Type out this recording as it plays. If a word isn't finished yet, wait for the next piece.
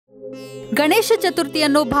ಗಣೇಶ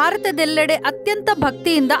ಚತುರ್ಥಿಯನ್ನು ಭಾರತದೆಲ್ಲೆಡೆ ಅತ್ಯಂತ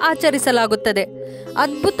ಭಕ್ತಿಯಿಂದ ಆಚರಿಸಲಾಗುತ್ತದೆ.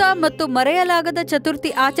 ಅದ್ಭುತ ಮತ್ತು ಮರೆಯಲಾಗದ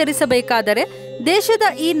ಚತುರ್ಥಿ ಆಚರಿಸಬೇಕಾದರೆ ದೇಶದ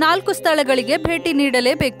ಈ 4 ಸ್ಥಳಗಳಿಗೆ ಭೇಟಿ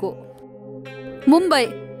ನೀಡಲೇಬೇಕು. ಮುಂಬೈ.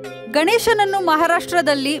 ಗಣೇಶನನ್ನು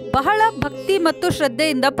ಮಹಾರಾಷ್ಟ್ರದಲ್ಲಿ ಬಹಳ ಭಕ್ತಿ ಮತ್ತು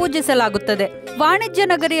ಶ್ರದ್ಧೆಯಿಂದ ಪೂಜಿಸಲಾಗುತ್ತದೆ. ವಾಣಿಜ್ಯ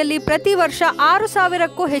ನಗರಿಯಲ್ಲಿ ಪ್ರತಿ ವರ್ಷ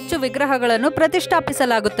 6,000ಕ್ಕೂ ಹೆಚ್ಚು ವಿಗ್ರಹಗಳನ್ನು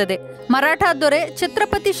ಪ್ರತಿಷ್ಠಾಪಿಸಲಾಗುತ್ತದೆ. ಮರಾಠ ದೊರೆ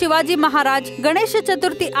ಛತ್ರಪತಿ ಶಿವಾಜಿ ಮಹಾರಾಜ್ ಗಣೇಶ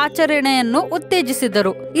ಚತುರ್ಥಿ ಆಚರಣೆಯನ್ನು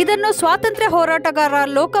ಉತ್ತೇಜಿಸಿದರು. ಇದನ್ನು ಸ್ವಾತಂತ್ರ್ಯ ಹೋರಾಟಗಾರ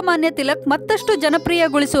ಲೋಕಮಾನ್ಯ ತಿಲಕ್ ಮತ್ತಷ್ಟು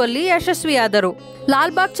ಜನಪ್ರಿಯಗೊಳಿಸುವಲ್ಲಿ ಯಶಸ್ವಿಯಾದರು.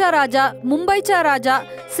 ಲಾಲ್ಬಾಗ್ ಚಾ ರಾಜ, ಮುಂಬೈ ಚಾ ರಾಜ,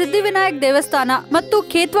 ಸಿದ್ಧಿವಿನಾಯಕ್ ದೇವಸ್ಥಾನ ಮತ್ತು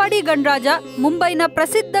ಖೇತ್ವಾಡಿ ಗಣರಾಜ ಮುಂಬೈನ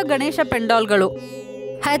ಪ್ರಸಿದ್ಧ ಗಣೇಶ ಪೆಂಡಾಲ್ಗಳು.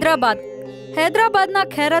 ಹೈದರಾಬಾದ್. ಹೈದರಾಬಾದ್ನ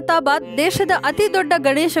ಖೈರತಾಬಾದ್ ದೇಶದ ಅತಿ ದೊಡ್ಡ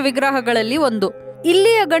ಗಣೇಶ ವಿಗ್ರಹಗಳಲ್ಲಿ ಒಂದು.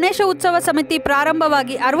 ಇಲ್ಲಿಯ ಗಣೇಶ ಉತ್ಸವ ಸಮಿತಿ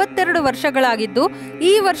ಪ್ರಾರಂಭವಾಗಿ 62 ವರ್ಷಗಳಾಗಿದ್ದು,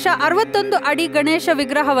 ಈ ವರ್ಷ 61 ಅಡಿ ಗಣೇಶ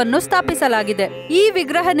ವಿಗ್ರಹವನ್ನು ಸ್ಥಾಪಿಸಲಾಗಿದೆ. ಈ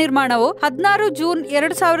ವಿಗ್ರಹ ನಿರ್ಮಾಣವು 16 ಜೂನ್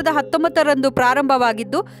 2019ರಂದು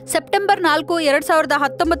ಪ್ರಾರಂಭವಾಗಿದ್ದು, ಸೆಪ್ಟೆಂಬರ್ 4,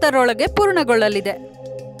 2019ರೊಳಗೆ ಪೂರ್ಣಗೊಳ್ಳಲಿದೆ.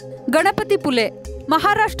 ಗಣಪತಿ ಪುಲೆ.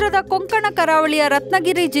 ಮಹಾರಾಷ್ಟ್ರದ ಕೊಂಕಣ ಕರಾವಳಿಯ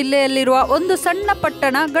ರತ್ನಗಿರಿ ಜಿಲ್ಲೆಯಲ್ಲಿರುವ ಒಂದು ಸಣ್ಣ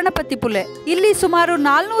ಪಟ್ಟಣ ಗಣಪತಿ ಪುಲೆ. ಇಲ್ಲಿ ಸುಮಾರು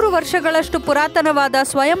 400 ವರ್ಷಗಳಷ್ಟು ಪುರಾತನವಾದ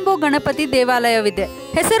ಸ್ವಯಂಭೂ ಗಣಪತಿ ದೇವಾಲಯವಿದೆ.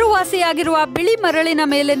 ಹೆಸರುವಾಸಿಯಾಗಿರುವ ಬಿಳಿ ಮರಳಿನ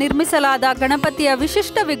ಮೇಲೆ ನಿರ್ಮಿಸಲಾದ ಗಣಪತಿಯ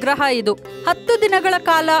ವಿಶಿಷ್ಟ ವಿಗ್ರಹ ಇದು. 10 ದಿನಗಳ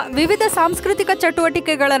ಕಾಲ ವಿವಿಧ ಸಾಂಸ್ಕೃತಿಕ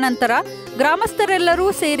ಚಟುವಟಿಕೆಗಳ ನಂತರ ಗ್ರಾಮಸ್ಥರೆಲ್ಲರೂ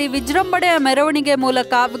ಸೇರಿ ವಿಜೃಂಭಣೆಯ ಮೆರವಣಿಗೆ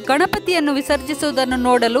ಮೂಲಕ ಗಣಪತಿಯನ್ನು ವಿಸರ್ಜಿಸುವುದನ್ನು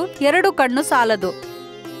ನೋಡಲು 2 ಕಣ್ಣು ಸಾಲದು.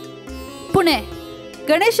 ಪುಣೆ.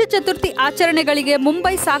 ಗಣೇಶ ಚತುರ್ಥಿ ಆಚರಣೆಗಳಿಗೆ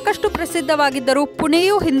ಮುಂಬೈ ಸಾಕಷ್ಟು ಪ್ರಸಿದ್ಧವಾಗಿದ್ದರೂ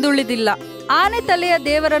ಪುಣೆಯೂ ಹಿಂದುಳಿದಿಲ್ಲ. ಆನೆ ತಲೆಯ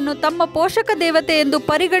ದೇವರನ್ನು ತಮ್ಮ ಪೋಷಕ ದೇವತೆ ಎಂದು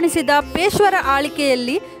ಪರಿಗಣಿಸಿದ ಪೇಶ್ವರ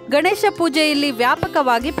ಆಳ್ವಿಕೆಯಲ್ಲಿ ಗಣೇಶ ಪೂಜೆ ಇಲ್ಲಿ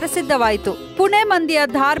ವ್ಯಾಪಕವಾಗಿ ಪ್ರಸಿದ್ಧವಾಯಿತು. ಪುಣೆ ಮಂದಿಯ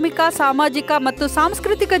ಧಾರ್ಮಿಕ, ಸಾಮಾಜಿಕ ಮತ್ತು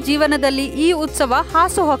ಸಾಂಸ್ಕೃತಿಕ ಜೀವನದಲ್ಲಿ ಈ ಉತ್ಸವ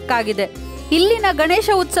ಹಾಸುಹೊಕ್ಕಾಗಿದೆ. ಇಲ್ಲಿನ ಗಣೇಶ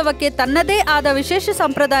ಉತ್ಸವಕ್ಕೆ ತನ್ನದೇ ಆದ ವಿಶೇಷ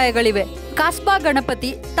ಸಂಪ್ರದಾಯಗಳಿವೆ. ಕಾಸ್ಬಾ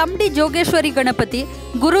ಗಣಪತಿ, ತಮ್ಡಿ ಜೋಗೇಶ್ವರಿ ಗಣಪತಿ,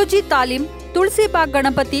 ಗುರೂಜಿ ತಾಲೀಂ, ತುಳಸಿಬಾಗ್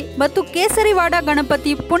ಗಣಪತಿ ಮತ್ತು ಕೇಸರಿವಾಡ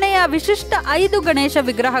ಗಣಪತಿ ಪುಣೆಯ ವಿಶಿಷ್ಟ 5 ಗಣೇಶ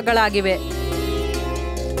ವಿಗ್ರಹಗಳಾಗಿವೆ.